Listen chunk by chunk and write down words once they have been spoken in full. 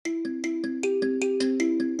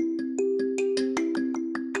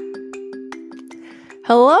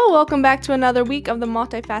Hello, welcome back to another week of the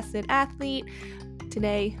Multifaceted Athlete.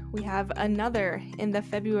 Today we have another in the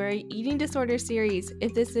February eating disorder series.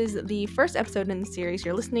 If this is the first episode in the series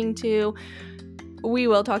you're listening to, we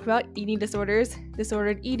will talk about eating disorders,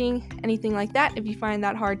 disordered eating, anything like that. If you find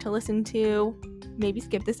that hard to listen to, maybe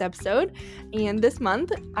skip this episode. And this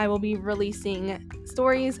month, I will be releasing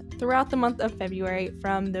stories throughout the month of February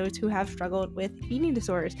from those who have struggled with eating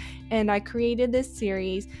disorders. And I created this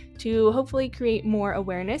series to hopefully create more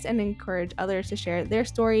awareness and encourage others to share their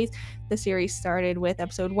stories. The series started with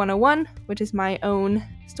episode 101, which is my own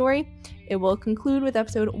story. It will conclude with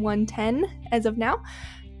episode 110 as of now.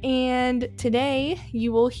 And today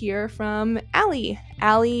you will hear from Allie.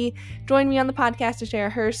 Allie joined me on the podcast to share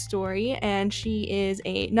her story, and she is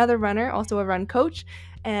another runner, also a run coach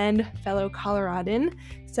and fellow Coloradan.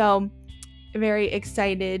 So very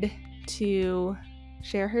excited to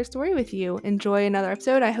share her story with you. Enjoy another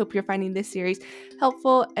episode. I hope you're finding this series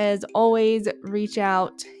helpful. As always, reach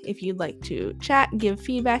out if you'd like to chat, give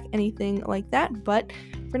feedback, anything like that. But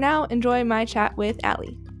for now, enjoy my chat with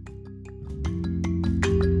Allie.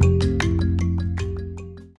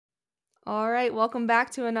 All right, welcome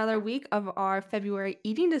back to another week of our February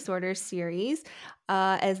eating disorders series.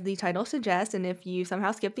 As the title suggests, and if you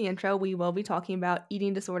somehow skip the intro, we will be talking about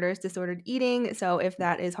eating disorders, disordered eating. So if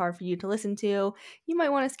that is hard for you to listen to, you might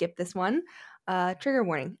want to skip this one. Trigger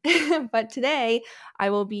warning. But today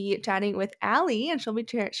I will be chatting with Allie, and she'll be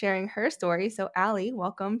sharing her story. So Allie,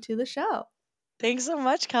 welcome to the show. Thanks so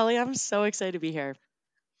much, Kelly. I'm so excited to be here.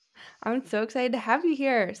 I'm so excited to have you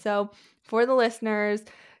here. So for the listeners,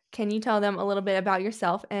 can you tell them a little bit about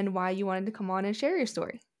yourself and why you wanted to come on and share your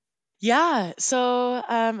story? Yeah.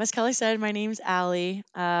 As Kelly said, my name's Allie.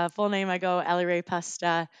 Full name, I go Allie Ray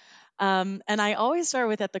Pesta. And I always start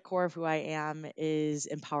with at the core of who I am is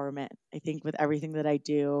empowerment. I think with everything that I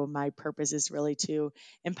do, my purpose is really to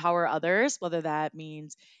empower others, whether that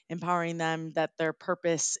means empowering them that their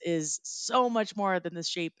purpose is so much more than the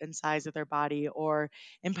shape and size of their body, or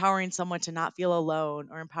empowering someone to not feel alone,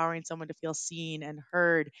 or empowering someone to feel seen and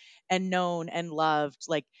heard and known and loved.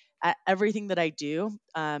 Like everything that I do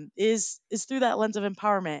is through that lens of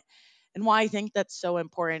empowerment. And why I think that's so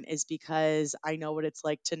important is because I know what it's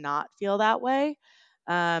like to not feel that way.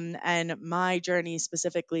 And my journey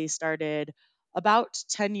specifically started about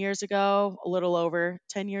 10 years ago, a little over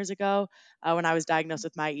 10 years ago, when I was diagnosed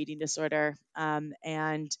with my eating disorder.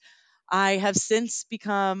 And I have since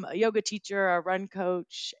become a yoga teacher, a run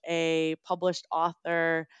coach, a published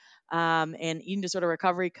author, and eating disorder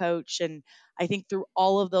recovery coach. And I think through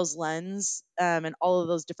all of those and all of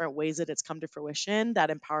those different ways that it's come to fruition,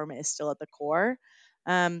 that empowerment is still at the core.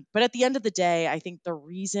 But at the end of the day, I think the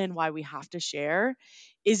reason why we have to share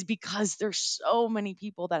is because there's so many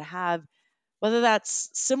people that have, whether that's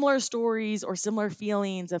similar stories or similar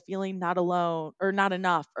feelings of feeling not alone or not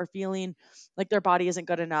enough, or feeling like their body isn't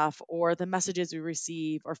good enough, or the messages we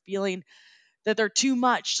receive, or feeling that they're too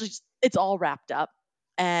much. It's all wrapped up.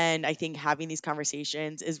 And I think having these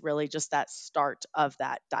conversations is really just that start of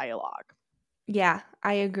that dialogue. Yeah,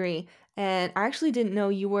 I agree. And I actually didn't know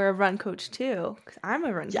you were a run coach too, because I'm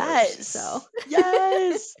a run coach. So Yes.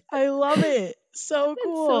 Yes. I love it. So it's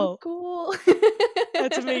so cool. cool.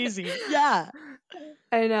 That's amazing. Yeah.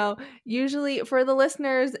 I know. Usually, for the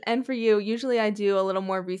listeners and for you, usually I do a little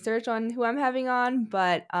more research on who I'm having on.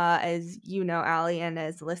 But as you know, Allie, and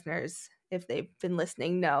as listeners, if they've been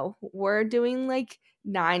listening, know we're doing like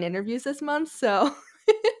 9 interviews this month. So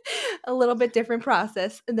a little bit different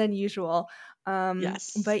process than usual.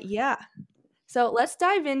 Yes. But yeah. So let's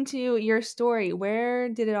dive into your story. Where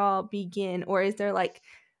did it all begin? Or is there like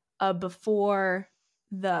a before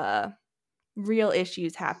the real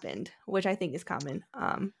issues happened, which I think is common.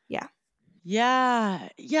 Yeah. Yeah.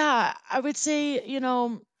 Yeah. I would say,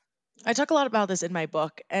 I talk a lot about this in my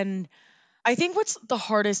book. And I think what's the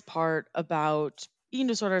hardest part about eating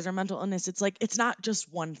disorders or mental illness, it's like it's not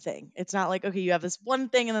just one thing. It's not like, okay, you have this one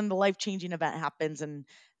thing and then the life-changing event happens and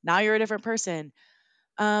now you're a different person.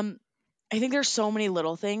 Um, I think there's so many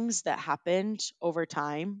little things that happened over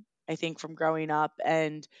time. I think from growing up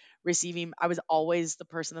and receiving, I was always the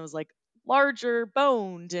person that was like larger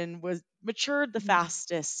boned and was matured the Mm.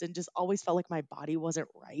 fastest and just always felt like my body wasn't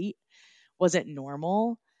right, wasn't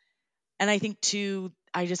normal. And I think too,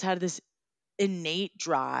 I just had this innate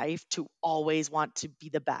drive to always want to be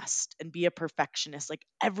the best and be a perfectionist. Like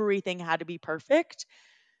everything had to be perfect,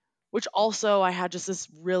 which also I had just this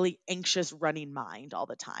really anxious running mind all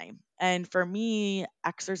the time. And for me,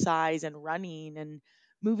 exercise and running and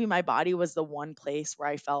moving my body was the one place where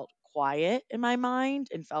I felt quiet in my mind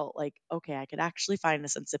and felt like, okay, I could actually find a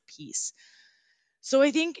sense of peace. So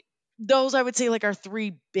I think those I would say like are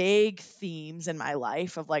three big themes in my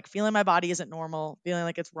life of like feeling my body isn't normal, feeling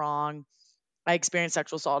like it's wrong. I experienced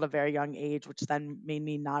sexual assault at a very young age, which then made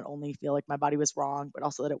me not only feel like my body was wrong, but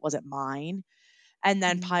also that it wasn't mine. And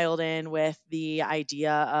then Mm, piled in with the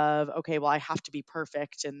idea of, okay, well, I have to be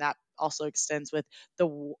perfect. And that also extends with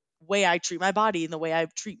the way I treat my body and the way I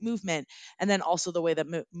treat movement. And then also the way that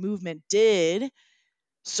movement did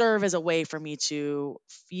serve as a way for me to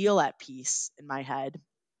feel at peace in my head.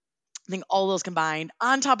 I think all those combined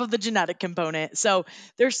on top of the genetic component. So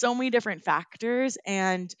there's so many different factors.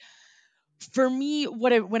 And for me,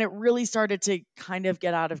 when it really started to kind of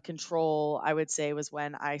get out of control, I would say was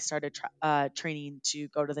when I started training to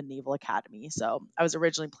go to the Naval Academy. So I was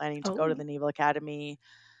originally planning to go to oh. the Naval Academy.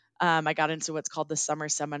 I got into what's called the summer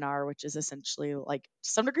seminar, which is essentially like to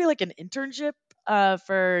some degree like an internship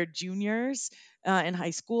for juniors in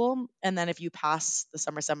high school. And then if you pass the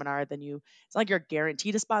summer seminar, then it's not like you're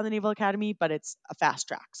guaranteed a spot in the Naval Academy, but it's a fast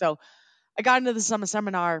track. So I got into the summer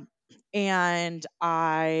seminar and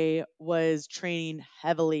I was training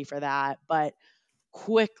heavily for that, but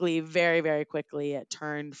quickly, very, very quickly, it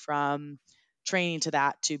turned from training to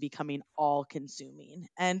that to becoming all consuming.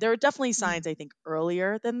 And there were definitely Mm, signs, I think,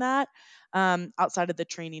 earlier than that. Outside of the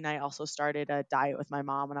training, I also started a diet with my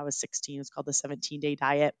mom when I was 16. It's called the 17-day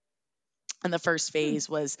diet. And the first mm, phase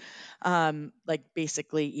was like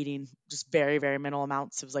basically eating just very, very minimal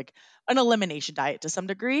amounts. It was like an elimination diet to some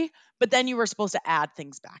degree, but then you were supposed to add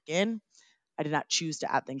things back in. I did not choose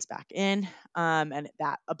to add things back in. And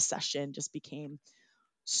that obsession just became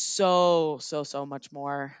so much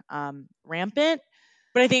more rampant.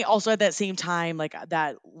 But I think also at that same time, like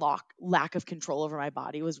that lack of control over my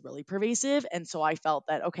body was really pervasive. And so I felt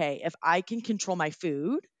that, okay, if I can control my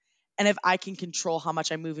food and if I can control how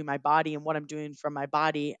much I'm moving my body and what I'm doing from my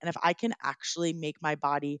body, and if I can actually make my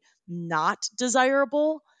body not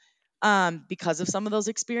desirable because of some of those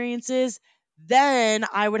experiences, then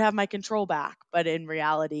I would have my control back. But in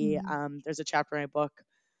reality, mm. there's a chapter in my book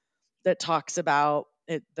that talks about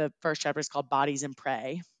it. The first chapter is called Bodies and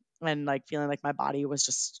Prey, and like feeling like my body was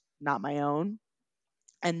just not my own.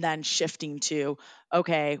 And then shifting to,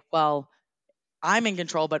 okay, well, I'm in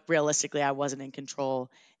control, but realistically, I wasn't in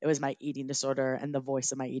control. It was my eating disorder and the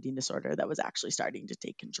voice of my eating disorder that was actually starting to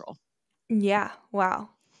take control. Yeah, wow.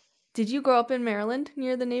 Did you grow up in Maryland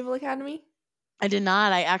near the Naval Academy? I did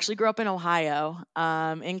not. I actually grew up in Ohio,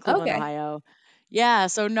 in Cleveland, Okay. Ohio. Yeah,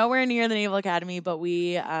 so nowhere near the Naval Academy, but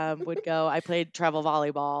we would go. I played travel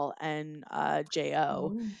volleyball and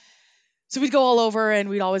JO. Oh. So we'd go all over and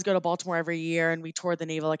we'd always go to Baltimore every year and we toured the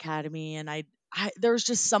Naval Academy and there was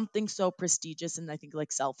just something so prestigious and I think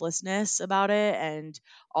like selflessness about it and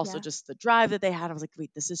also Yeah. just the drive that they had. I was like,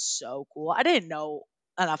 wait, this is so cool. I didn't know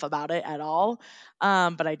enough about it at all.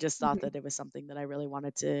 But I just thought Mhm. that it was something that I really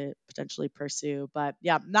wanted to potentially pursue. But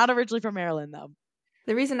yeah, not originally from Maryland though.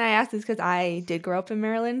 The reason I asked is because I did grow up in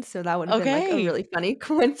Maryland, so that would have been, like, a Okay. really funny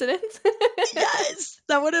coincidence. Yes,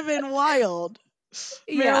 that would have been wild.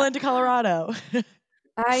 Yeah. Maryland to Colorado.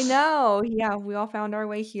 I know. Yeah, we all found our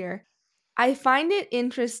way here. I find it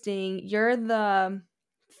interesting. You're the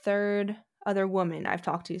third other woman I've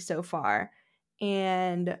talked to so far.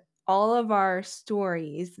 And all of our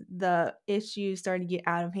stories, the issues started to get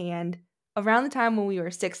out of hand around the time when we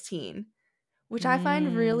were 16, which I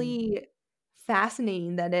find Mm, really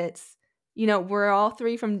fascinating that we're all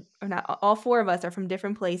three from, or not, all four of us are from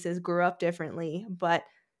different places, grew up differently, but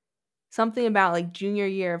something about like junior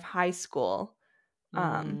year of high school.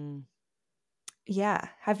 Um, mm. yeah.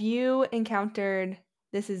 Have you encountered,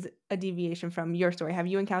 this is a deviation from your story, have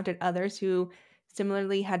you encountered others who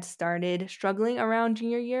similarly had started struggling around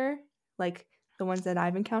junior year, like the ones that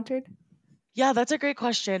I've encountered? Yeah, that's a great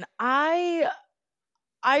question.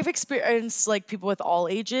 I've experienced like people with all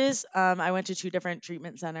ages. I went to two different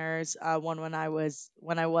treatment centers. One when I was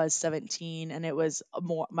 17, and it was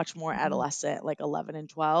much more Mhm. adolescent, like 11 and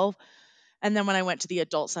 12. And then when I went to the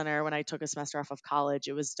adult center, when I took a semester off of college,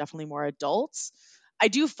 it was definitely more adults. I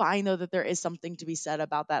do find though that there is something to be said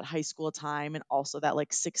about that high school time and also that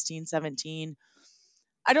like 16, 17.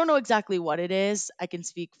 I don't know exactly what it is. I can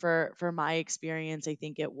speak for my experience. I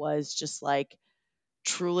think it was just like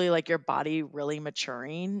truly like your body really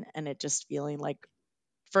maturing and it just feeling like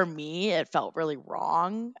for me it felt really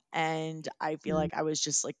wrong and I feel Mm. like I was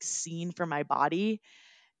just like seen for my body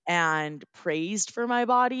and praised for my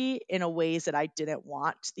body in a ways that I didn't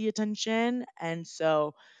want the attention and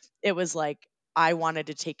so it was like I wanted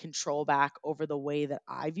to take control back over the way that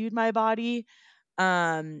I viewed my body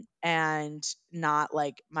and not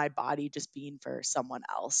like my body just being for someone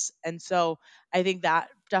else. And so I think that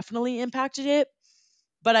definitely impacted it,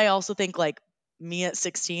 but I also think like me at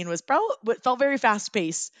 16 was probably what felt very fast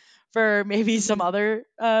paced for maybe some Mhm. other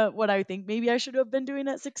what I think maybe I should have been doing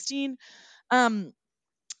at 16. Um,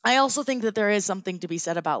 I also think that there is something to be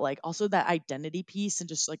said about like also that identity piece and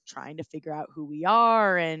just like trying to figure out who we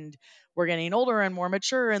are, and we're getting older and more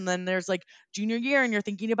mature, and then there's like junior year and you're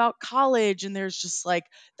thinking about college, and there's just like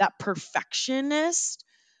that perfectionist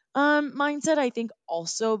mindset I think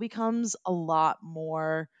also becomes a lot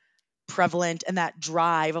more prevalent, and that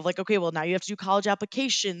drive of like, okay, well now you have to do college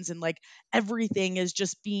applications, and like everything is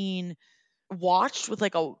just being watched with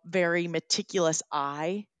like a very meticulous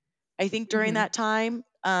eye, I think, during Mhm. that time.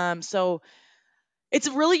 So it's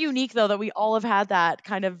really unique though that we all have had that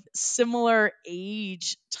kind of similar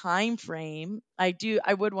age time frame. I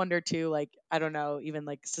would wonder too, like, I don't know, even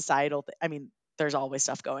like societal I mean, there's always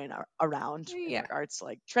stuff going around in Yeah. regards to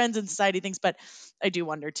like trends and society things, but I do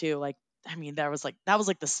wonder too, like, I mean, that was like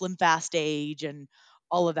the slim fast age and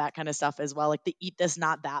all of that kind of stuff as well, like the eat this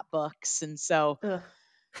not that books. And so Ugh.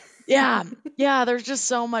 yeah, yeah, there's just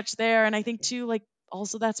so much there, and I think too, like,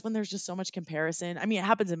 also that's when there's just so much comparison. I mean, it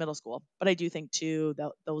happens in middle school, but I do think too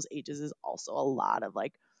that those ages is also a lot of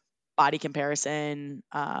like body comparison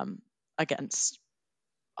against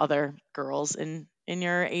other girls in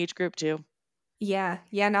your age group too. Yeah,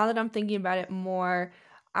 yeah, now that I'm thinking about it more,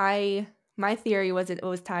 I my theory was it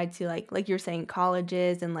was tied to like you're saying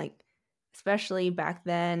colleges and like especially back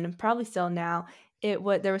then, probably still now, it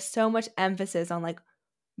was there was so much emphasis on like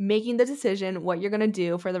making the decision what you're going to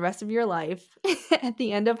do for the rest of your life at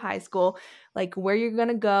the end of high school. Like where you're going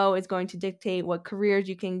to go is going to dictate what careers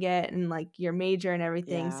you can get and like your major and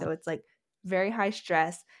everything. Yeah. So it's like very high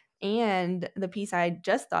stress. And the piece I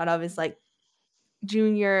just thought of is like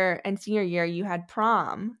junior and senior year, you had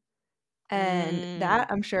prom. And Mm, that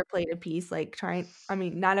I'm sure played a piece, like trying, I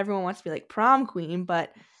mean, not everyone wants to be like prom queen,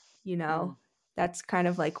 but you mm, know, that's kind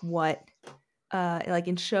of like what like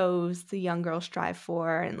in shows the young girls strive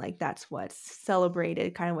for, and like that's what's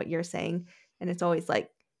celebrated, kind of what you're saying. And it's always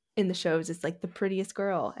like in the shows it's like the prettiest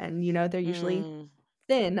girl, and they're usually mm,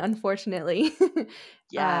 thin, unfortunately.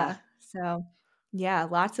 yeah. So yeah,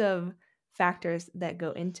 lots of factors that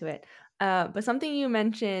go into it. But something you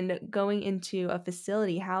mentioned, going into a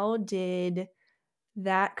facility, how did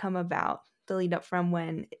that come about, the lead up from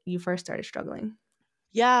when you first started struggling?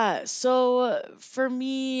 Yeah. So for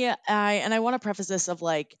me, I want to preface this of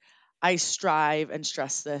like I strive and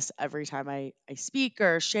stress this every time I speak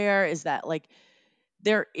or share is that like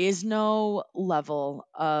there is no level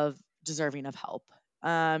of deserving of help.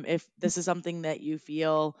 If this is something that you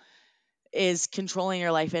feel is controlling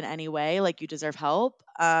your life in any way, like you deserve help,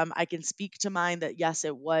 I can speak to mine that yes,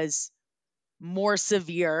 it was more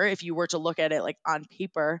severe if you were to look at it like on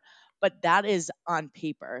paper, but that is on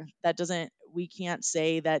paper. That doesn't, we can't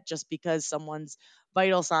say that just because someone's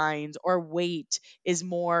vital signs or weight is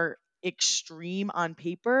more extreme on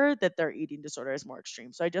paper that their eating disorder is more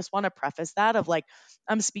extreme. So I just want to preface that of like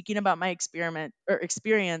I'm speaking about my experiment or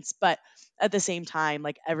experience, but at the same time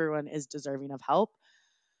like everyone is deserving of help.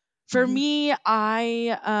 For Mhm. me,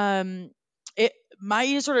 it my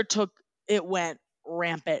eating disorder it went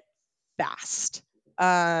rampant fast.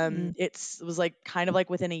 Mm. It was like kind of like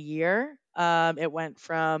within a year. It went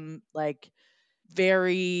from like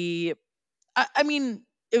very, I mean,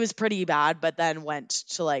 it was pretty bad, but then went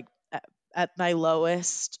to like at my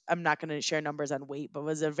lowest. I'm not going to share numbers on weight, but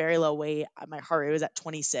was a very low weight. My heart rate was at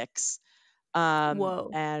 26,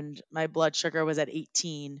 Whoa. and my blood sugar was at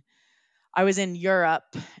 18. I was in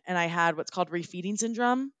Europe and I had what's called refeeding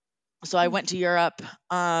syndrome. So I Mm. went to Europe.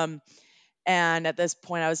 And at this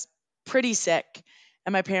point, I was pretty sick.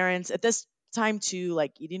 And my parents, at this time, too,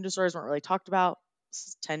 like eating disorders weren't really talked about. This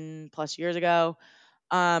is 10 plus years ago.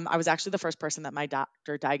 I was actually the first person that my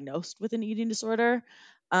doctor diagnosed with an eating disorder.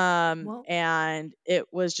 Well. And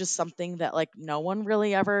it was just something that like no one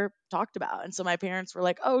really ever talked about. And so my parents were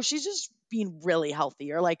like, oh, she's just being really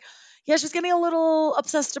healthy. Or like, yeah, she's getting a little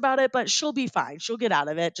obsessed about it, but she'll be fine. She'll get out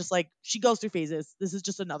of it. Just like she goes through phases. This is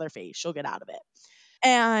just another phase. She'll get out of it.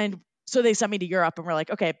 And so they sent me to Europe and we're like,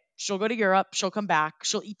 okay, she'll go to Europe, she'll come back,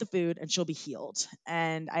 she'll eat the food and she'll be healed.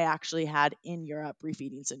 And I actually had in Europe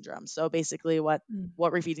refeeding syndrome. So basically Mm.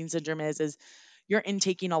 what refeeding syndrome is you're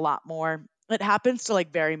intaking a lot more. It happens to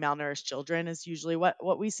like very malnourished children is usually what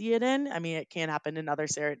we see it in. I mean, it can happen in other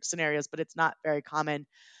scenarios, but it's not very common.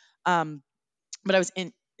 Um, but I was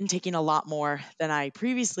taking a lot more than I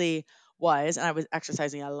previously was, and I was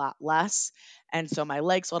exercising a lot less. And so my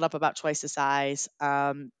legs swelled up about twice the size,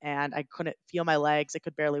 and I couldn't feel my legs. I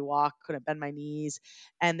could barely walk, couldn't bend my knees.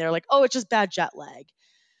 And they're like, "Oh, it's just bad jet lag."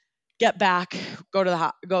 Get back, go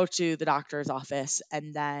to the doctor's office,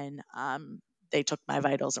 and then they took my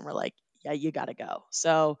vitals and were like, yeah, you got to go.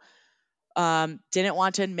 So, didn't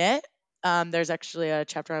want to admit. There's actually a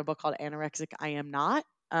chapter in my book called Anorexic I Am Not.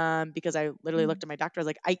 Because I literally looked at my doctor. I was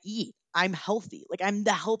like, I eat. I'm healthy. Like, I'm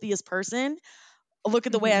the healthiest person. Look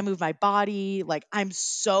at the way Mm-hmm. I move my body. Like, I'm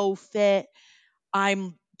so fit.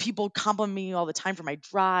 People compliment me all the time for my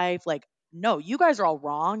drive. Like, no, you guys are all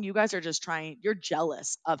wrong. You guys are just you're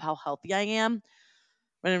jealous of how healthy I am.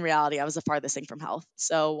 When in reality, I was the farthest thing from health.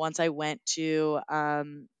 So once I went to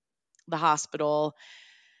the hospital,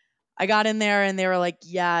 I got in there and they were like,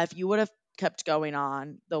 yeah, if you would have kept going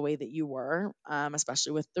on the way that you were,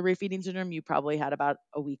 especially with the refeeding syndrome, you probably had about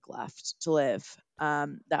a week left to live.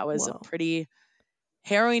 That was a Whoa. pretty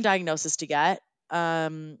harrowing diagnosis to get.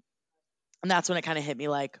 And that's when it kind of hit me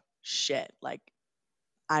like, shit, like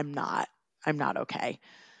I'm not, I'm not okay.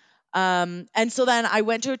 And so then I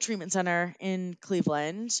went to a treatment center in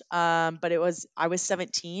Cleveland. But I was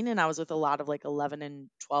 17 and I was with a lot of like 11 and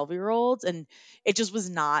 12-year olds, and it just was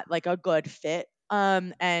not like a good fit.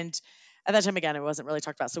 And at that time, again, it wasn't really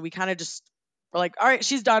talked about. So we kind of just were like, all right,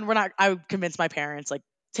 she's done. I convinced my parents, like,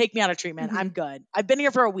 take me out of treatment. Mm-hmm. I'm good. I've been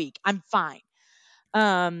here for a week. I'm fine.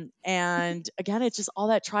 And again, it's just all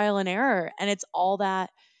that trial and error. And it's all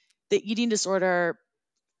that the eating disorder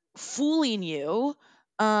fooling you.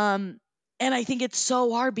 Um, and I think it's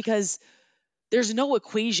so hard because there's no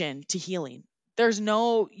equation to healing. There's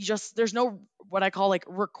no what I call like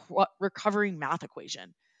recovering math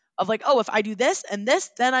equation of like, oh, if I do this and this,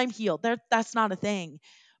 then I'm healed. That's not a thing.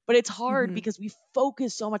 But it's hard Mm-hmm. because we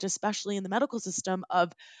focus so much, especially in the medical system,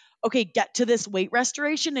 of okay, get to this weight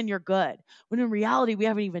restoration and you're good. When in reality, we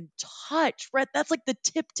haven't even touched, right? That's like the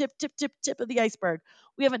tip of the iceberg.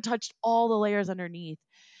 We haven't touched all the layers underneath.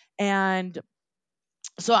 And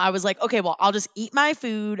so I was like, okay, well, I'll just eat my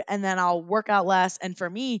food and then I'll work out less. And for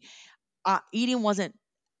me, eating wasn't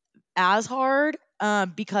as hard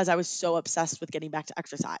because I was so obsessed with getting back to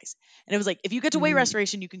exercise. And it was like, if you get to weight Mm-hmm.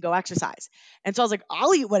 restoration, you can go exercise. And so I was like,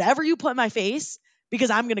 I'll eat whatever you put in my face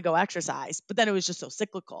because I'm going to go exercise. But then it was just so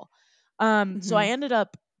cyclical. So I Mm-hmm. ended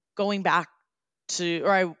up going back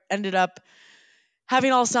or I ended up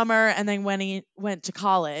having all summer and then went to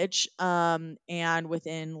college. And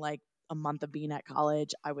within like a month of being at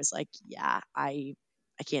college, I was like, yeah, I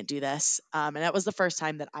can't do this. And that was the first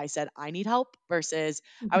time that I said I need help versus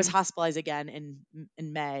I was Mm-hmm. hospitalized again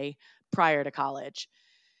in May prior to college.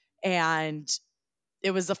 And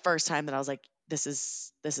it was the first time that I was like, this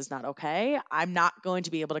is not okay. I'm not going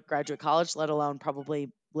to be able to graduate college, let alone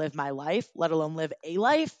probably live my life, let alone live a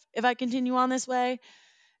life if I continue on this way.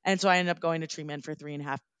 And so I ended up going to treatment for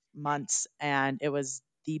 3.5 months, and it was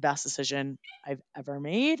the best decision I've ever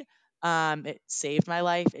made. It saved my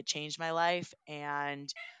life, it changed my life,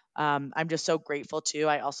 and I'm just so grateful too.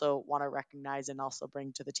 I also want to recognize and also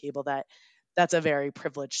bring to the table that that's a very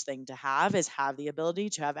privileged thing to have, is have the ability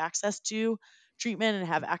to have access to treatment and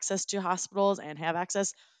have access to hospitals and have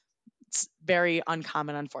access. It's very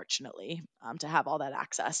uncommon, unfortunately, to have all that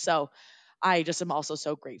access. So I just am also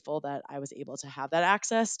so grateful that I was able to have that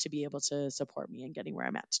access to be able to support me in getting where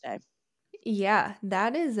I'm at today. Yeah,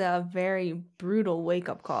 that is a very brutal wake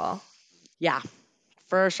up call. Yeah,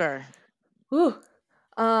 for sure. Whew.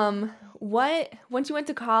 What once you went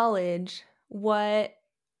to college, what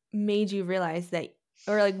made you realize that,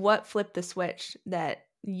 or like what flipped the switch that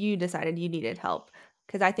you decided you needed help?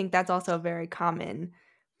 Because I think that's also a very common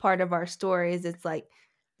part of our stories. It's like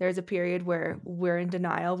there's a period where we're in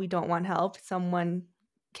denial, we don't want help. Someone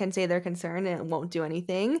can say they're concerned and it won't do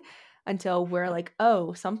anything until we're like,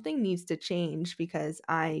 oh, something needs to change because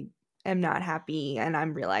I am not happy and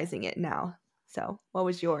I'm realizing it now. So, what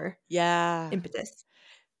was your Yeah. impetus?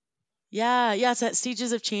 Yeah. It's that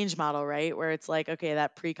stages of change model, right? Where it's like, okay,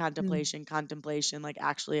 that pre Mm. contemplation, contemplation, like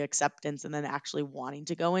actually acceptance, and then actually wanting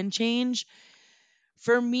to go and change.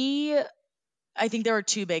 For me, I think there were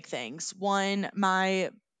two big things. One, my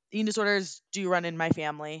eating disorders do run in my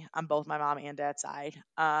family on both my mom and dad's side.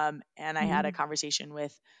 And I had a Mm. conversation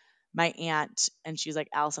with my aunt, and she's like,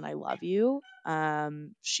 Allison, I love you.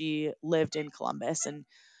 She lived in Columbus, and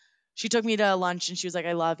she took me to lunch and she was like,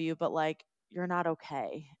 I love you, but like, you're not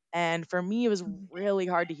okay. And for me, it was Mhm. really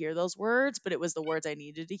hard to hear those words, but it was the words I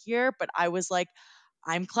needed to hear. But I was like,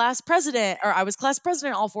 I'm class president, or I was class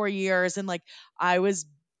president all 4 years. And like, I was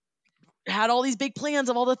had all these big plans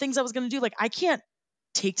of all the things I was going to do. Like, I can't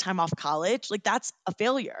take time off college. Like, that's a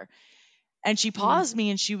failure. And she Mm. paused me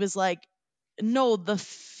and she was like, no, the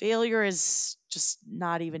failure is just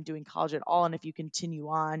not even doing college at all. And if you continue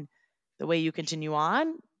on the way you continue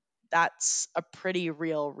on, that's a pretty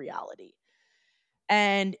real reality.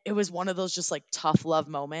 And it was one of those just like tough love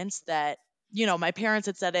moments that my parents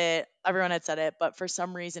had said it, everyone had said it, but for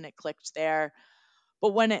some reason it clicked there.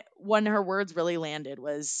 But when her words really landed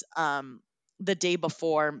was the day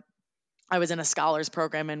before I was in a scholars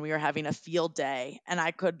program and we were having a field day and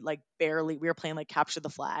I could like barely we were playing like capture the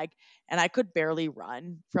flag and I could barely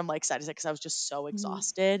run from like side to side because I was just so Mm-hmm.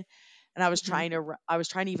 exhausted and Mm-hmm. I was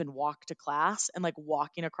trying to even walk to class and like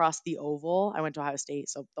walking across the oval. I went to Ohio State,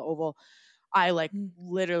 so the oval I like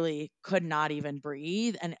literally could not even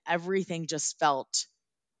breathe and everything just felt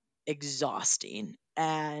exhausting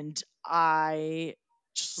and I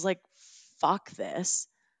just was like fuck this.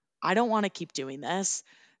 I don't want to keep doing this.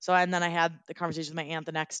 So, and then I had the conversation with my aunt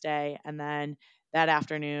the next day. And then that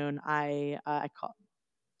afternoon,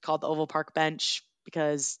 called the Oval Park bench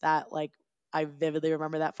because that, like, I vividly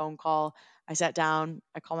remember that phone call. I sat down,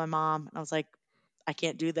 I called my mom, and I was like, I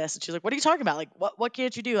can't do this. And she's like, what are you talking about? Like, what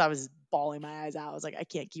can't you do? I was bawling my eyes out. I was like, I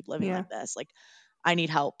can't keep living Yeah. like this. Like, I need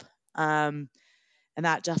help. And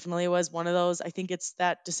that definitely was one of those. I think it's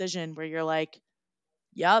that decision where you're like,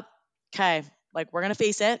 yep, okay, like, we're going to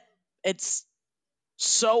face it. It's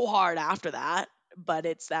so hard after that, but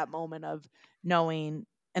it's that moment of knowing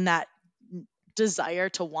and that desire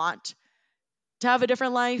to want to have a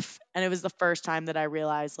different life. And it was the first time that I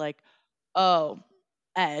realized, like, oh,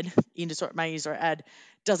 Ed, my eating disorder, Ed,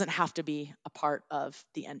 doesn't have to be a part of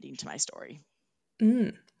the ending to my story.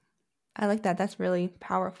 Mm, I like that. That's really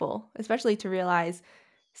powerful, especially to realize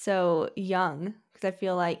so young, because I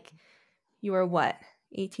feel like you were what,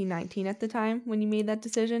 18, 19 at the time when you made that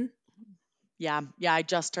decision? Yeah, yeah, I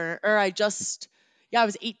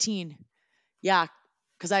was 18. Yeah,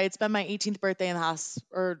 because I had spent my 18th birthday in the hospital,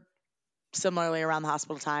 or similarly around the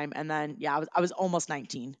hospital time, and then yeah, I was almost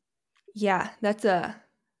 19. Yeah, that's a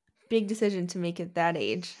big decision to make at that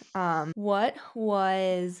age. What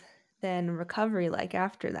was then recovery like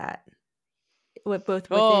after that, with both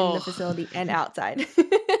within the Oh, facility and outside?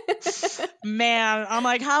 man, I'm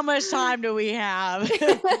like, how much time do we have?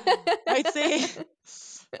 I'd say,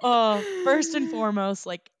 first and foremost,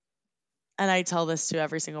 like, and I tell this to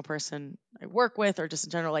every single person I work with or just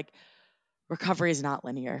in general, like, recovery is not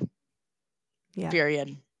linear, Yeah.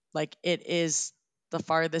 period. Like, it is the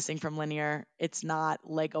farthest thing from linear. It's not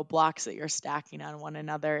Lego blocks that you're stacking on one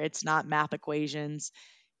another, it's not math equations.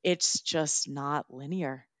 It's just not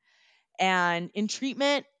linear. And in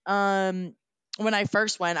treatment, when I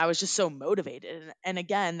first went, I was just so motivated. And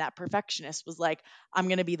again, that perfectionist was like, I'm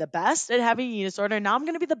going to be the best at having an eating disorder. Now I'm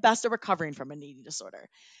going to be the best at recovering from an eating disorder.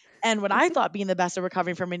 And what I thought being the best at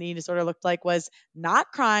recovering from an eating disorder looked like was not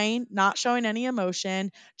crying, not showing any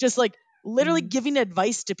emotion, just like literally Mm. giving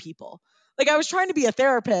advice to people. Like, I was trying to be a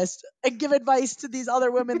therapist and give advice to these other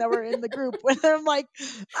women that were in the group when I'm like,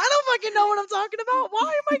 I don't fucking know what I'm talking about.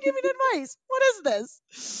 Why am I giving advice? What is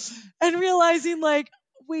this? And realizing like,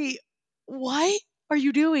 wait, what are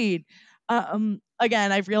you doing?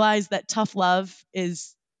 Again, I've realized that tough love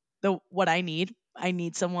is the what I need. I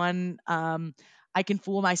need someone. I can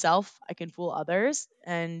fool myself. I can fool others,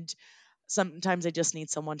 and sometimes I just need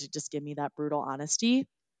someone to just give me that brutal honesty.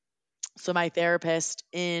 So my therapist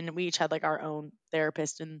in we each had like our own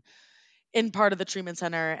therapist in part of the treatment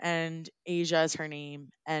center, and Asia is her name,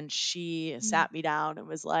 and she Mm. sat me down and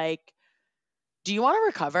was like, do you want to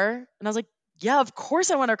recover? And I was like, yeah, of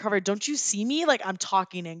course I want to recover. Don't you see me? Like, I'm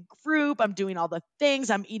talking in group, I'm doing all the things,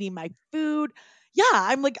 I'm eating my food. Yeah,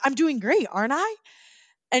 I'm like, I'm doing great, aren't I?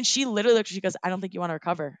 And she literally looked, she goes, I don't think you want to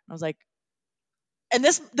recover. And I was like, and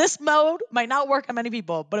this mode might not work on many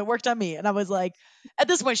people, but it worked on me. And I was like, at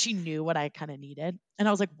this point, she knew what I kind of needed. And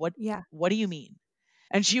I was like, Yeah. what do you mean?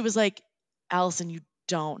 And she was like, Allison, you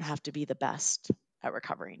don't have to be the best at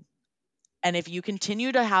recovering. And if you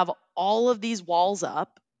continue to have all of these walls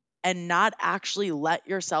up and not actually let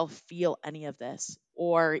yourself feel any of this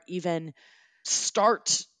or even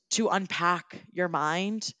start to unpack your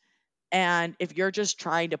mind, and if you're just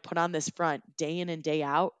trying to put on this front day in and day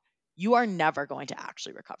out, you are never going to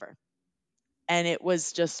actually recover. And it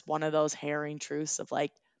was just one of those harrowing truths of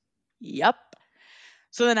like, yep.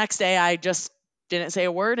 So the next day, I just didn't say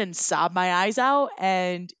a word and sobbed my eyes out.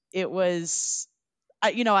 And it was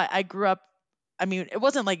I grew up, I mean, it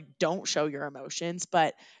wasn't like don't show your emotions,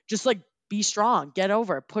 but just like be strong, get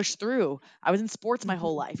over it, push through. I was in sports my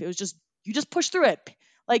whole Mhm. life. It was just, you just push through it.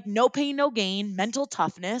 Like, no pain, no gain, mental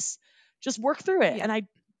toughness, just work through it. Yeah. And I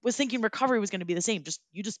was thinking recovery was going to be the same.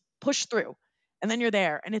 You just push through and then you're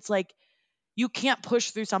there. And it's like, you can't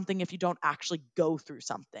push through something if you don't actually go through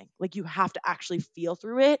something. Like, you have to actually feel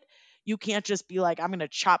through it. You can't just be like, I'm going to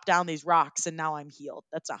chop down these rocks and now I'm healed.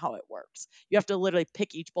 That's not how it works. You have to literally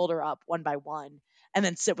pick each boulder up one by one and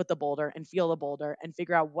then sit with the boulder and feel the boulder and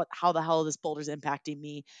figure out how the hell this boulder's impacting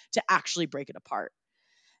me to actually break it apart.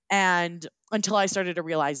 And until I started to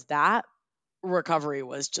realize that, recovery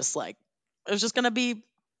was just like, it was just going to be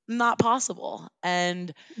not possible.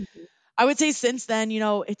 And Mhm. I would say since then,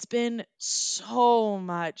 it's been so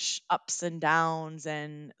much ups and downs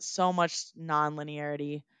and so much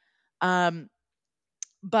non-linearity. Um,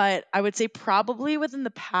 but I would say probably within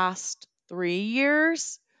the past 3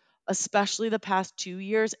 years, especially the past 2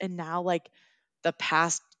 years, and now like the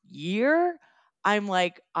past year, I'm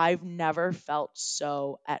like, I've never felt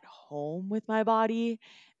so at home with my body.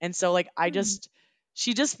 And so, like, Mm.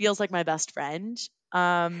 she just feels like my best friend.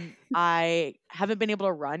 I haven't been able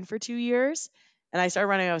to run for 2 years, and I started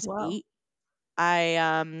running when I was Wow. 8.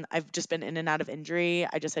 I've just been in and out of injury.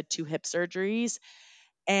 I just had 2 hip surgeries,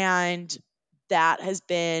 and that has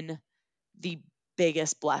been the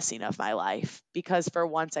biggest blessing of my life because for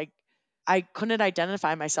once I couldn't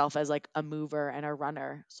identify myself as like a mover and a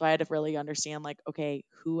runner. So I had to really understand like, okay,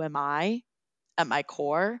 who am I at my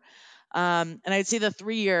core? And I'd say the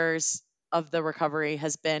 3 years of the recovery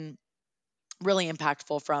has been really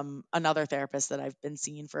impactful from another therapist that I've been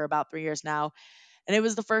seeing for about 3 years now. And it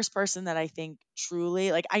was the first person that I think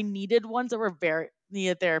truly like I needed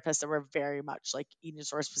therapists that were very much like eating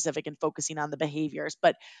disorder specific and focusing on the behaviors.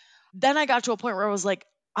 But then I got to a point where I was like,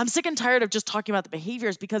 I'm sick and tired of just talking about the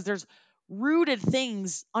behaviors because there's rooted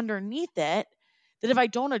things underneath it that if I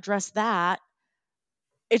don't address that,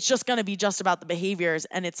 it's just going to be just about the behaviors.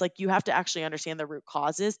 And it's like you have to actually understand the root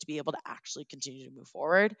causes to be able to actually continue to move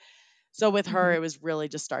forward. So with her, Mhm. it was really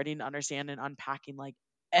just starting to understand and unpacking like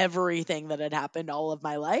everything that had happened all of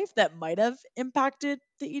my life that might have impacted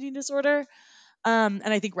the eating disorder. And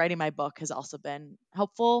I think writing my book has also been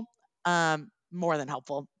helpful, more than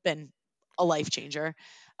helpful, been a life changer.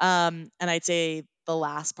 And I'd say the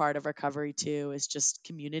last part of recovery too is just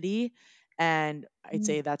community. And I'd Mm.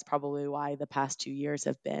 say that's probably why the past 2 years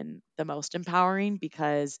have been the most empowering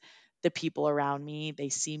because the people around me, they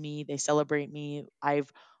see me, they celebrate me.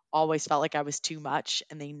 I've always felt like I was too much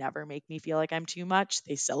and they never make me feel like I'm too much.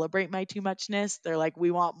 They celebrate my too muchness. They're like, we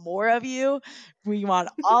want more of you. We want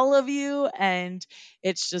all of you. And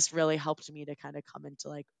it's just really helped me to kind of come into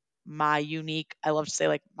like my unique, I love to say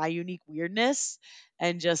like my unique weirdness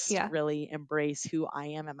and just Yeah. really embrace who I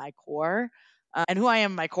am at my core. And who I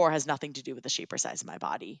am at my core has nothing to do with the shape or size of my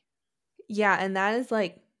body. Yeah, and that is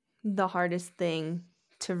like the hardest thing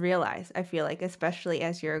to realize, I feel like, especially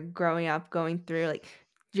as you're growing up, going through like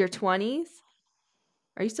your 20s.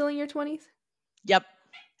 Are you still in your 20s? Yep,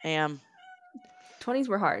 I am. 20s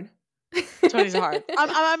were hard. 20s are hard. I'm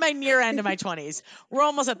at my near end of my 20s. We're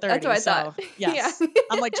almost at That's what 30. I thought. So, Yeah. yes,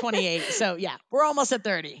 I'm like 28. So, yeah, we're almost at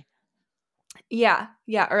 30. Yeah.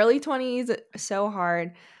 Yeah. Early 20s, so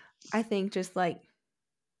hard. I think just like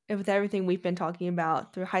with everything we've been talking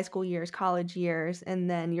about through high school years, college years, and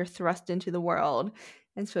then you're thrust into the world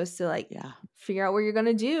and supposed to like Yeah. figure out what you're going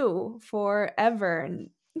to do forever and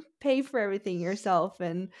pay for everything yourself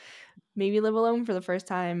and maybe live alone for the first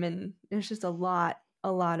time. And there's just a lot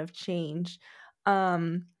of change.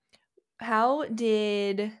 Um, how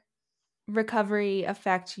did recovery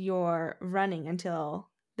affect your running until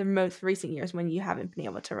the most recent years when you haven't been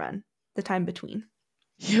able to run, the time between?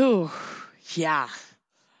 Phew. Yeah.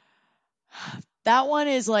 That one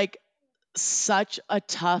is like such a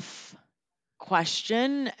tough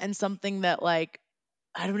question and something that, like,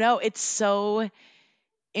 I don't know, it's so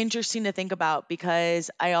interesting to think about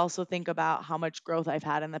because I also think about how much growth I've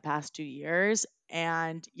had in the past 2 years.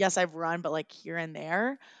 And yes, I've run, but like here and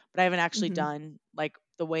there, but I haven't actually Hmm. done like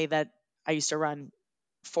the way that I used to run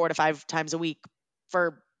 4 to 5 times a week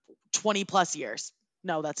for 20 plus years.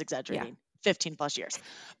 No, that's Yeah. exaggerating. 15 plus years.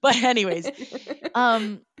 But anyways,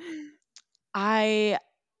 um I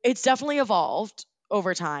it's definitely evolved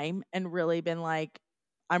over time and really been like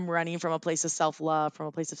I'm running from a place of self-love, from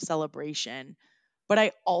a place of celebration. But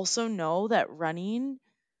I also know that running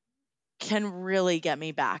can really get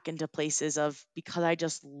me back into places of because I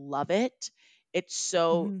just love it. It's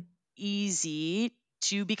so Mhm. easy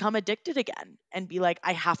to become addicted again and be like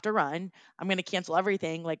I have to run. I'm going to cancel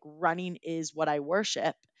everything. Like running is what I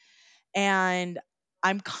worship. And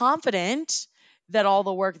I'm confident that all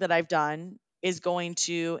the work that I've done is going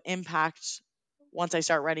to impact once I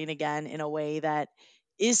start running again in a way that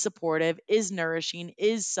is supportive, is nourishing,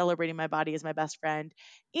 is celebrating my body as my best friend.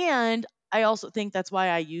 And I also think that's why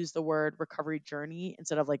I use the word recovery journey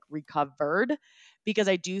instead of like recovered, because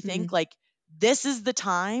I do think Mm. like this is the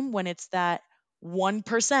time when it's that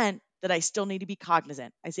 1% that I still need to be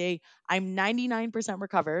cognizant. I say I'm 99%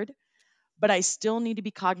 recovered, but I still need to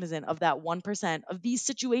be cognizant of that 1% of these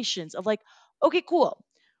situations of like, okay, cool.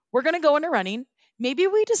 We're going to go into running. Maybe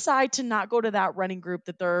we decide to not go to that running group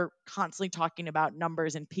that they're constantly talking about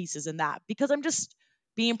numbers and pieces and that, because I'm just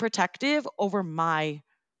being protective over my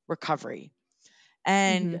recovery.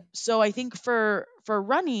 And Mm-hmm. so I think for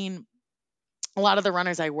running, a lot of the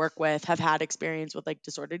runners I work with have had experience with like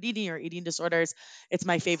disordered eating or eating disorders. It's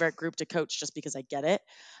my favorite group to coach just because I get it.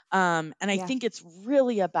 And I Yeah. think it's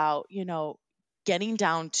really about, getting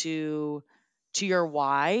down to your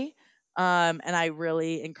why. And I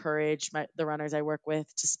really encourage the runners I work with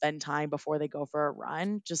to spend time before they go for a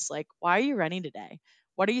run. Just like, why are you running today?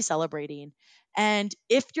 What are you celebrating? And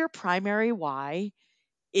if your primary why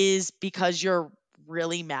is because you're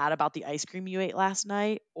really mad about the ice cream you ate last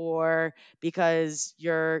night, or because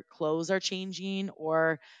your clothes are changing,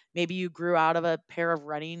 or maybe you grew out of a pair of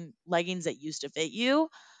running leggings that used to fit you,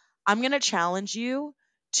 I'm going to challenge you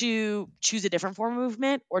to choose a different form of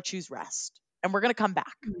movement or choose rest. And we're going to come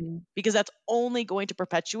back, Mhm. because that's only going to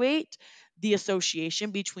perpetuate the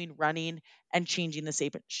association between running and changing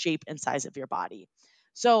the shape and size of your body.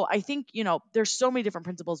 So I think, there's so many different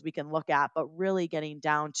principles we can look at, but really getting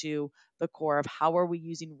down to the core of how are we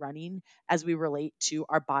using running as we relate to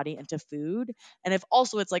our body and to food. And if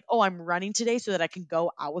also it's like, oh, I'm running today so that I can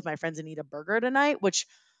go out with my friends and eat a burger tonight, which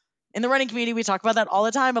in the running community, we talk about that all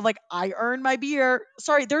the time of like, I earn my beer.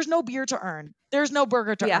 Sorry, there's no beer to earn. There's no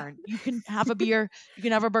burger to Yeah. earn. You can have a beer, you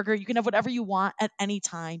can have a burger, you can have whatever you want at any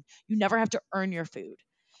time. You never have to earn your food.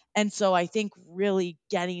 And so I think really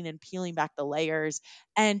getting and peeling back the layers.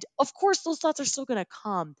 And of course, those thoughts are still going to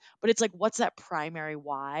come, but it's like, what's that primary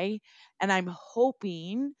why? And I'm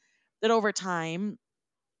hoping that over time,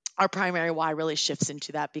 our primary why really shifts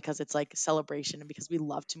into that, because it's like celebration and because we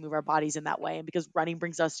love to move our bodies in that way and because running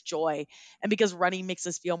brings us joy and because running makes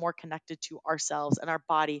us feel more connected to ourselves and our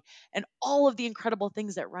body and all of the incredible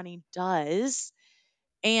things that running does,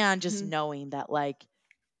 and just Mhm. knowing that like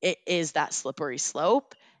it is that slippery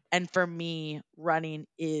slope, and for me running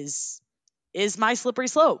is my slippery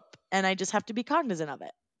slope, and I just have to be cognizant of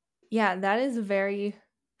it. Yeah, that is very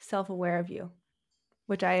self-aware of you,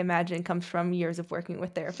 which I imagine comes from years of working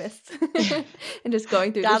with therapists and just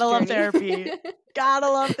going through this Gotta love journey. therapy. Gotta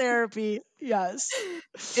love therapy. Yes.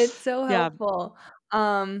 It's so Yeah. helpful.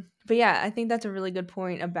 But yeah, I think that's a really good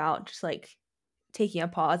point about just like taking a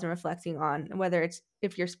pause and reflecting on whether it's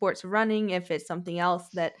if your sport's running, if it's something else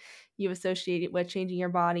that you associate it with changing your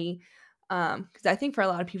body. Because I think for a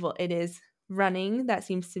lot of people, it is running that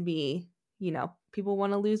seems to be, people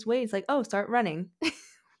want to lose weight. It's like, oh, start running.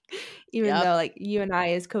 Even Yep. though, like, you and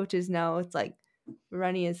I as coaches know it's like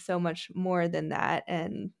running is so much more than that.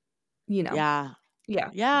 And, you know, Yeah. yeah,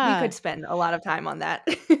 we Yeah. could spend a lot of time on that.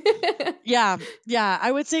 Yeah. Yeah.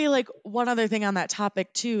 I would say, like, one other thing on that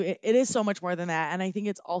topic, too. It is so much more than that. And I think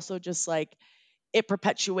it's also just like, it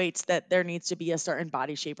perpetuates that there needs to be a certain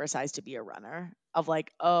body shape or size to be a runner, of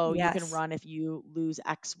like, oh, you can Yes. run if you lose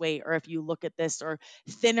X weight, or if you look at this, or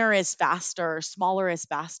thinner is faster, or smaller is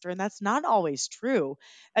faster. And that's not always true.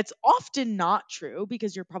 It's often not true,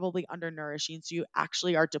 because you're probably undernourishing. So you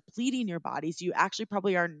actually are depleting your body. So you actually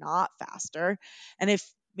probably are not faster. And if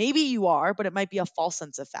maybe you are, but it might be a false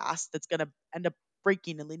sense of fast that's going to end up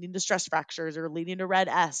breaking and leading to stress fractures, or leading to red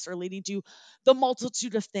S, or leading to the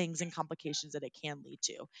multitude of things and complications that it can lead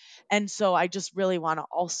to. And so I just really want to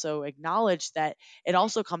also acknowledge that it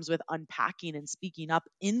also comes with unpacking and speaking up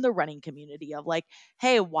in the running community of like,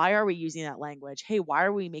 hey, why are we using that language? Hey, why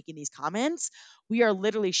are we making these comments? We are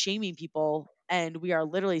literally shaming people, and we are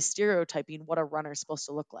literally stereotyping what a runner is supposed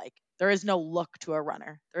to look like. There is no look to a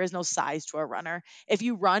runner. There is no size to a runner. If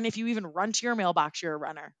you even run to your mailbox, you're a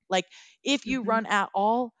runner. Like, if you Mhm. run at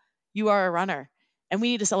all, you are a runner. And we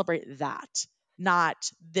need to celebrate that, not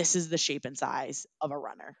this is the shape and size of a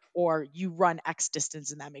runner, or you run X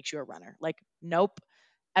distance and that makes you a runner. Like, nope.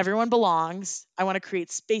 Everyone belongs. I want to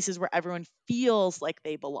create spaces where everyone feels like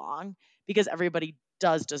they belong, because everybody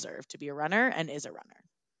does deserve to be a runner and is a runner.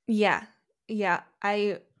 Yeah. Yeah.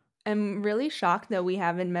 I am really shocked that we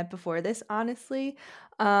haven't met before this, honestly.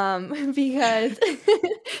 Because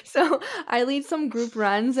so I lead some group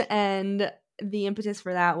runs, and the impetus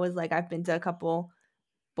for that was like I've been to a couple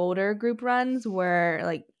Boulder group runs where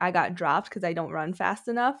like I got dropped because I don't run fast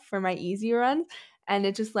enough for my easy runs. And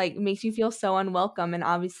it just like makes you feel so unwelcome. And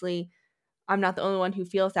obviously I'm not the only one who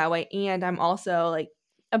feels that way. And I'm also like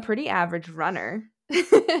a pretty average runner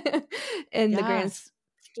in the Yeah. grand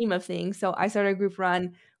scheme of things. So I started a group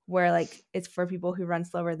run where like it's for people who run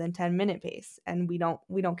slower than 10-minute pace, and we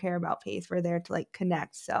don't care about pace. We're there to like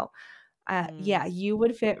connect. So Mm, yeah, you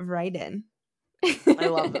would fit right in. I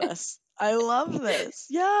love this. I love this.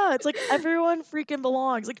 Yeah. It's like everyone freaking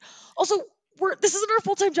belongs. Like, also, this isn't our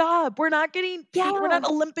full-time job. We're not getting paid. We're Yeah. not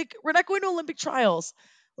going to Olympic trials.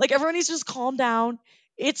 Like, everyone needs to just calm down.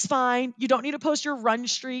 It's fine. You don't need to post your run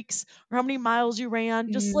streaks or how many miles you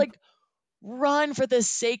ran. Just Mm, like run for the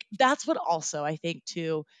sake. That's what also I think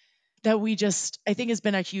too, that I think has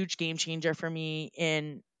been a huge game changer for me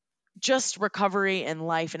in just recovery and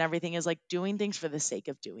life and everything, is like doing things for the sake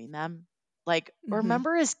of doing them. Like, mhm.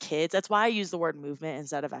 remember as kids, that's why I use the word movement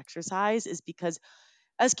instead of exercise, is because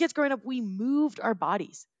as kids growing up, we moved our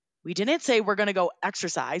bodies. We didn't say we're going to go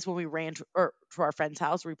exercise when we ran to our friend's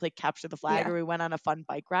house, or we played capture the flag, Yeah. or we went on a fun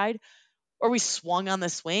bike ride, or we swung on the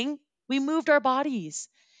swing. We moved our bodies.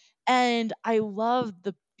 And I love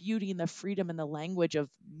the beauty and the freedom and the language of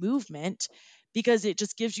movement, because it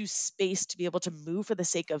just gives you space to be able to move for the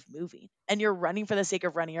sake of moving. And you're running for the sake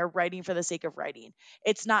of running, or writing for the sake of writing.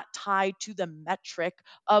 It's not tied to the metric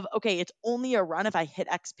of, okay, it's only a run if I hit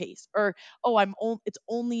X pace, or, oh, it's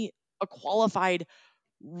only a qualified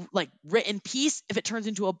like written piece if it turns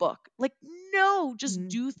into a book. Like, no, just Mhm.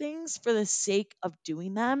 do things for the sake of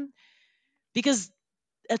doing them, because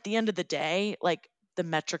at the end of the day, like, the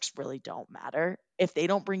metrics really don't matter. If they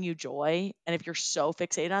don't bring you joy, and if you're so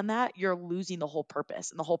fixated on that, you're losing the whole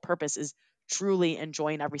purpose. And the whole purpose is truly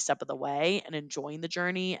enjoying every step of the way, and enjoying the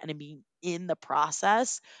journey, and being in the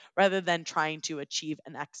process, rather than trying to achieve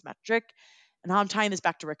an X metric. And how I'm tying this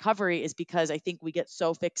back to recovery is because I think we get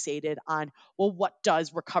so fixated on, well, what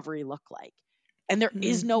does recovery look like? And there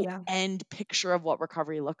is Mm, no yeah. end picture of what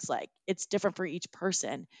recovery looks like. It's different for each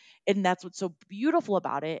person. And that's what's so beautiful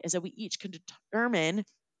about it, is that we each can determine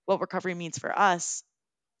what recovery means for us.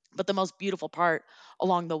 But the most beautiful part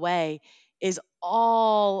along the way is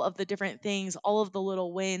all of the different things, all of the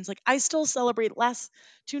little wins. Like, I still celebrate. Last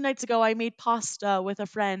 2 nights ago, I made pasta with a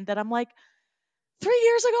friend that I'm like, 3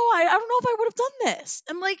 years ago, I don't know if I would have done this.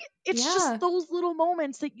 And like, it's just Yeah. those little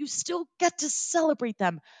moments that you still get to celebrate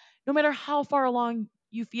them, no matter how far along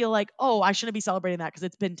you feel like, oh, I shouldn't be celebrating that because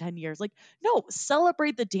it's been 10 years. Like, no,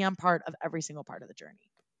 celebrate the damn part of every single part of the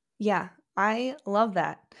journey. Yeah, I love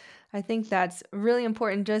that. I think that's really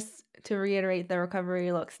important, just to reiterate, the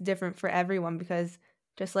recovery looks different for everyone because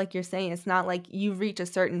just like you're saying, it's not like you reach a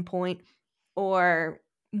certain point or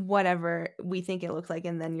whatever we think it looks like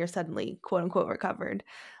and then you're suddenly quote unquote recovered.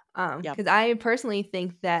 Yeah. Because I personally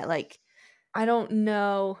think that like I don't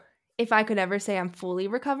know if I could ever say I'm fully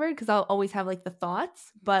recovered because I'll always have like the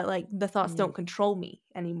thoughts, but like the thoughts Mhm. don't control me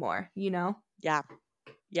anymore, you know? Yeah.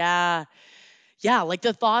 Yeah. Yeah. Like,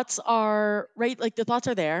 the thoughts are right. Like, the thoughts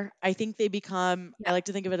are there. I think they become, I Yeah. like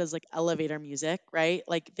to think of it as like elevator music, right?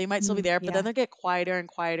 Like, they might still be Mm, there, but then yeah. they get quieter and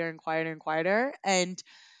quieter and quieter and quieter. And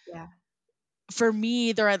Yeah. for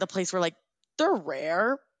me, they're at the place where, like, they're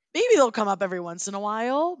rare. Maybe they'll come up every once in a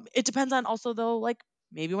while. It depends on also, though, like,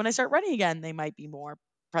 maybe when I start running again, they might be more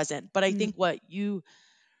present. But I Mm, think what you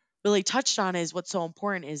really touched on is what's so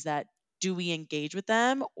important is that, do we engage with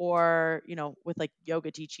them? Or, with like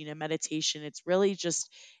yoga teaching and meditation, it's really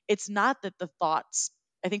just, it's not that the thoughts,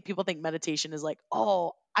 I think people think meditation is like,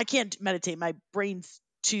 oh, I can't meditate. My brain's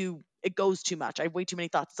it goes too much. I have way too many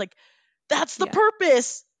thoughts. It's like, that's the yeah.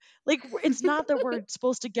 purpose. Like, it's not that we're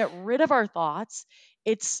supposed to get rid of our thoughts.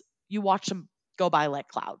 It's, you watch them go by like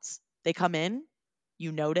clouds. They come in,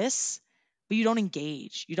 you notice, but you don't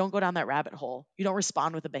engage. You don't go down that rabbit hole. You don't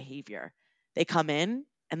respond with a behavior. They come in,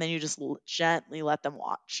 and then you just gently let them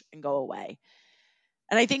watch and go away.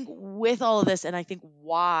 And I think with all of this, and I think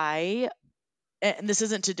why, and this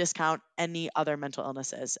isn't to discount any other mental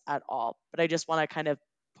illnesses at all, but I just want to kind of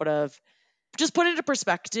put a just put into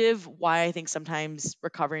perspective why I think sometimes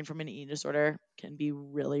recovering from an eating disorder can be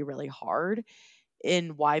really, really hard,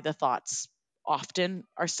 and why the thoughts often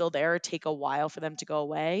are still there or take a while for them to go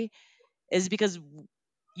away, is because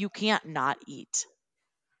you can't not eat.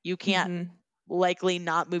 You can't Mhm. likely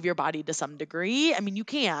not move your body to some degree. I mean, you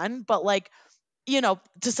can, but like,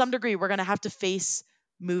 to some degree, we're going to have to face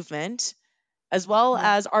movement, as well Yeah.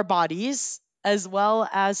 as our bodies, as well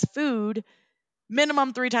as food,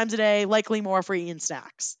 minimum 3 times a day, likely more for eating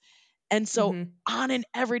snacks. And so, Mhm. on an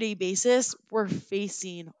everyday basis, we're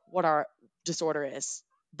facing what our disorder is.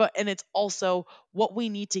 And it's also what we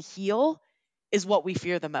need to heal is what we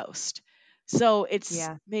fear the most. So it's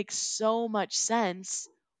Yeah. makes so much sense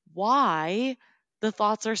why the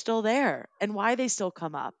thoughts are still there, and why they still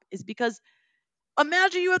come up is because,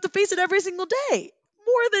 imagine you have to face it every single day,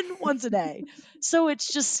 more than once a day. So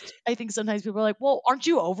it's just, I think sometimes people are like, well, aren't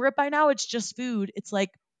you over it by now? It's just food. It's like,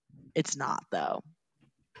 it's not, though.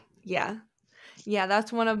 Yeah. Yeah,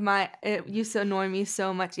 that's one of my it used to annoy me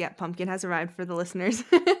so much. Yeah, Pumpkin has arrived for the listeners.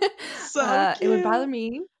 So It would bother cute.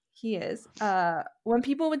 me. He is. When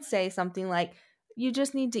people would say something like, you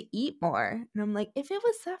just need to eat more. And I'm like, if it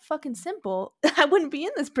was that fucking simple, I wouldn't be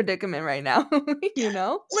in this predicament right now, Yeah, you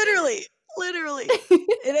know? literally, literally.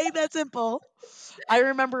 It ain't that simple. I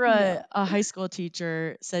remember No. a high school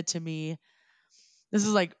teacher said to me, this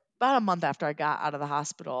is like about a month after I got out of the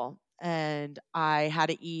hospital, and I had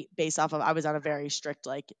to eat based off of, I was on a very strict,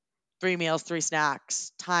 like, 3 meals, 3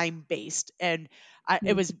 snacks, time based. And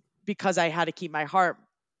it Mm, was because I had to keep my heart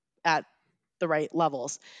at the right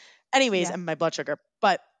levels. Anyways, yeah. and my blood sugar.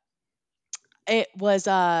 But it was,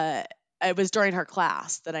 it was during her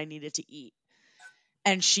class that I needed to eat,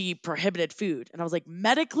 and she prohibited food. And I was like,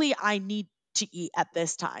 medically, I need to eat at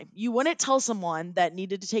this time. You wouldn't tell someone that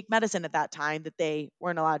needed to take medicine at that time that they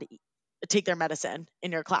weren't allowed to eat, take their medicine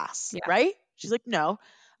in your class, Yeah. right? She's like, no.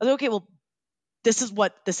 I was like, okay, well, this is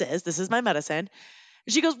what this is. This is my medicine.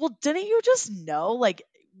 And she goes, well, didn't you just know? Like,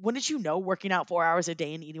 wouldn't you know working out 4 hours a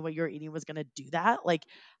day and eating what you're eating was going to do that? Like,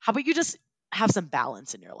 how about you just have some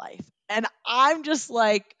balance in your life? And I'm just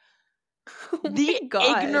like, Oh my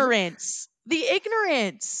God. the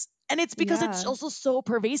ignorance. And it's because it's Yeah. also so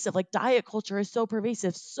pervasive. Like, diet culture is so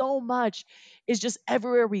pervasive. So much is just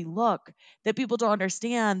everywhere we look, that people don't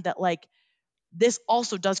understand that, like, this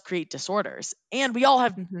also does create disorders. And we all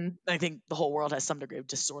have, Hmm. I think the whole world has some degree of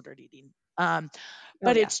disordered eating. Um, Oh,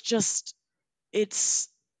 but yeah. it's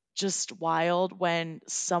just wild when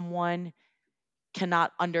someone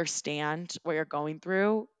cannot understand what you're going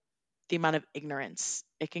through, the amount of ignorance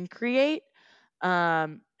it can create.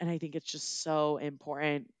 And I think it's just so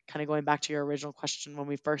important, kind of going back to your original question when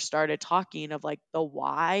we first started talking, of like the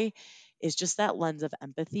why is just that lens of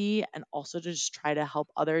empathy, and also to just try to help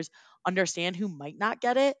others understand who might not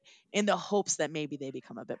get it, in the hopes that maybe they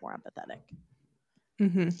become a bit more empathetic.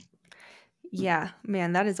 Hmm. Yeah,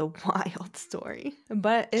 man, that is a wild story.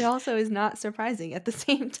 But it also is not surprising at the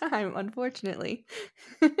same time, unfortunately.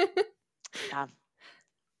 Yeah.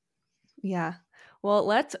 Yeah. Well,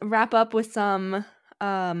 let's wrap up with some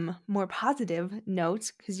more positive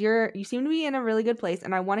notes, because you seem to be in a really good place,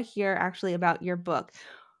 and I want to hear actually about your book.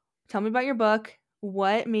 Tell me about your book.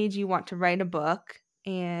 What made you want to write a book,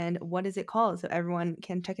 and what is it called so everyone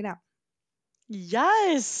can check it out?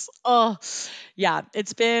 Yes. Oh, yeah.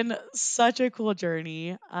 It's been such a cool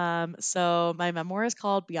journey. So my memoir is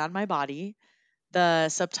called Beyond My Body. The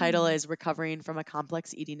subtitle Mm. is Recovering from a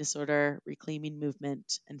Complex Eating Disorder, Reclaiming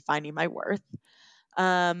Movement, and Finding My Worth.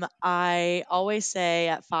 I always say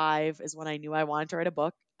at 5 is when I knew I wanted to write a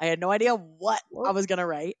book. I had no idea what I Whoa. was going to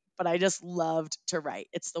write, but I just loved to write.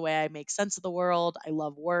 It's the way I make sense of the world. I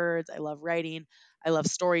love words. I love writing. I love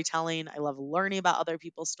storytelling. I love learning about other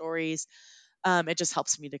people's stories. It just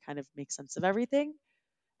helps me to kind of make sense of everything.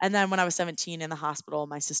 And then when I was 17 in the hospital,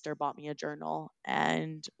 my sister bought me a journal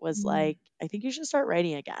and was Mm. like, I think you should start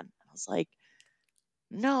writing again. I was like,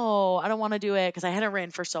 no, I don't want to do it, because I hadn't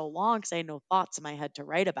written for so long, because I had no thoughts in my head to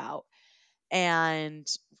write about. And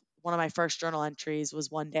one of my first journal entries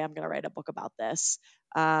was, one day I'm going to write a book about this,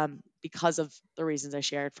 because of the reasons I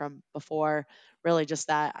shared from before. Really, just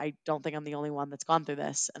that I don't think I'm the only one that's gone through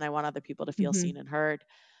this, and I want other people to feel Mhm. seen and heard.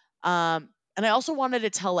 And I also wanted to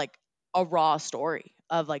tell, like, a raw story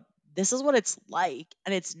of, like, this is what it's like,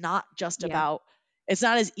 and it's not just Yeah. about, it's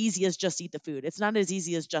not as easy as just eat the food. It's not as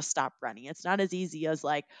easy as just stop running. It's not as easy as,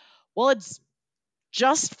 like, well, it's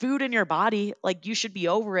just food in your body. Like, you should be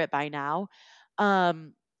over it by now.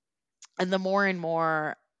 Um, and the more and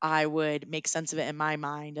more I would make sense of it in my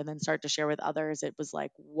mind and then start to share with others, it was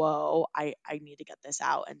like, whoa, I need to get this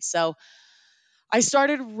out. And so I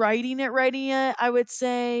started writing it, I would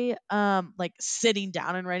say, like sitting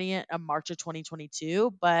down and writing it in March of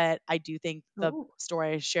 2022. But I do think the Oh.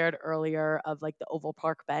 story I shared earlier of, like, the Oval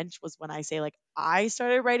Park bench was when I say, like, I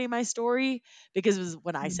started writing my story, because it was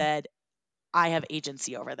when I Mm. said, I have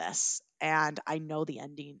agency over this, and I know the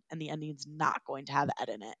ending, and the ending's not going to have Ed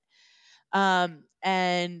in it.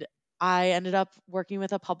 And I ended up working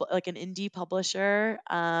with like an indie publisher,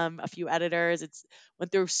 a few editors. It's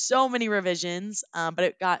went through so many revisions,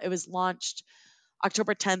 but it was launched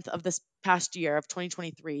October 10th of this past year of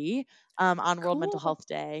 2023, on World Mental Cool. Health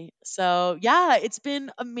Day. So yeah, it's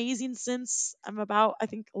been amazing since. I'm about, I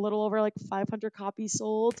think, a little over like 500 copies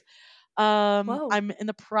sold. Whoa. I'm in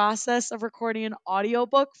the process of recording an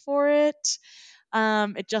audiobook for it.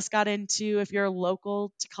 It just got into, if you're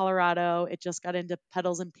local to Colorado, it just got into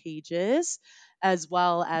Petals and Pages, as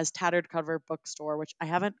well as Tattered Cover Bookstore, which I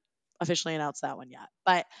haven't officially announced that one yet.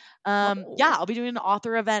 But yeah, Oh. I'll be doing an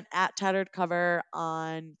author event at Tattered Cover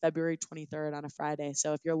on February 23rd on a Friday.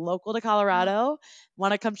 So if you're local to Colorado,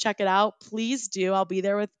 want to come check it out, please do. I'll be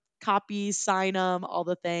there with copies, sign them, all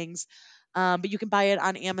the things. But you can buy it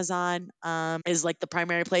on Amazon, is like the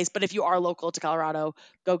primary place. But if you are local to Colorado,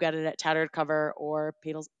 go get it at Tattered Cover or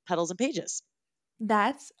Petals and Pages.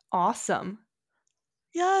 That's awesome.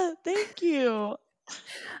 Yeah, thank you.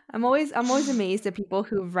 I'm always amazed at people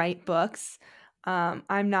who write books.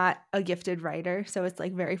 I'm not a gifted writer, so it's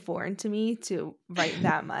like very foreign to me to write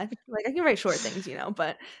that much. Like I can write short things,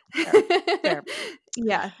 but Fair, fair.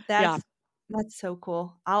 yeah, Yeah, that's so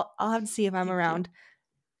cool. I'll have to see if I'm thank you. around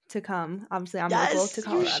to come. Obviously, I'm local to Yes, you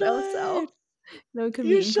Colorado, so should. no, we could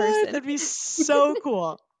You meet in should. person. That'd be so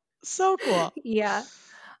cool. So cool. Yeah.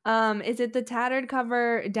 Is it the Tattered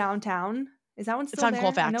Cover downtown? Is that one It's still on there?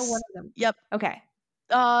 I know one Colfax. of them. Yep. Okay,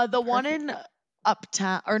 The one perfect. in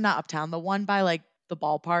Uptown, or not Uptown, the one by like the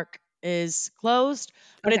ballpark is closed,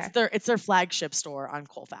 but Okay, it's their flagship store on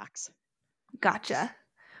Colfax. gotcha.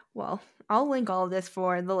 Well, I'll link all of this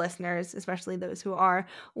for the listeners, especially those who are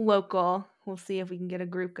local. We'll see if we can get a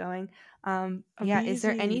group going. Yeah, is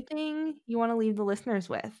there Amazing. anything you want to leave the listeners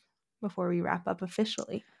with before we wrap up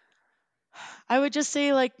officially? I would just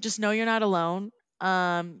say, like, just know you're not alone.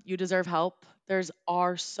 You deserve help. There's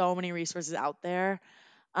are so many resources out there.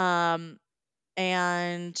 Um,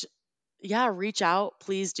 and yeah, reach out,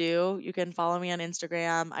 please do. You can follow me on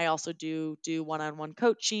Instagram. I also do one-on-one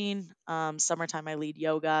coaching. Summertime I lead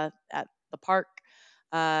yoga at the park.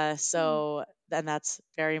 Hmm. So then that's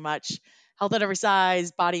very much health at every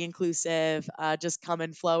size, body inclusive. Just come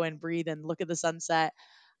and flow and breathe and look at the sunset.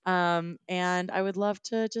 And I would love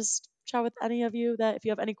to just chat with any of you that if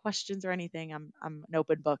you have any questions or anything, I'm an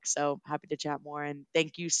open book. So happy to chat more. And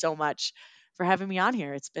thank you so much for having me on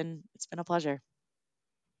here. It's been a pleasure.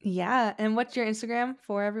 Yeah, and what's your Instagram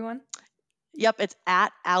for everyone? Yep, it's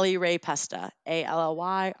at Allie Ray Pesta,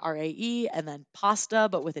 ALLYRAE, and then pasta,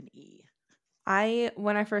 but with an E.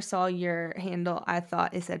 When I first saw your handle, I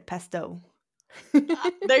thought it said pesto.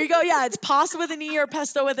 There you go. Yeah, it's pasta with an E or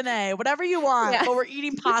pesto with an A, whatever you want. Yeah. But we're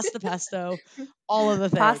eating pasta pesto, all of the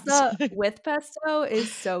things. Pasta with pesto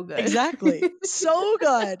is so good. Exactly. So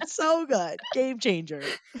good. So good. Game changer.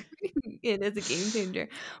 It is a game changer.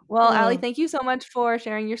 Well, Allie, Oh, thank you so much for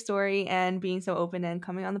sharing your story and being so open and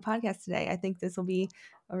coming on the podcast today. I think this will be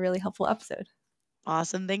a really helpful episode.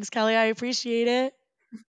 awesome. Thanks, Kelly. I appreciate it.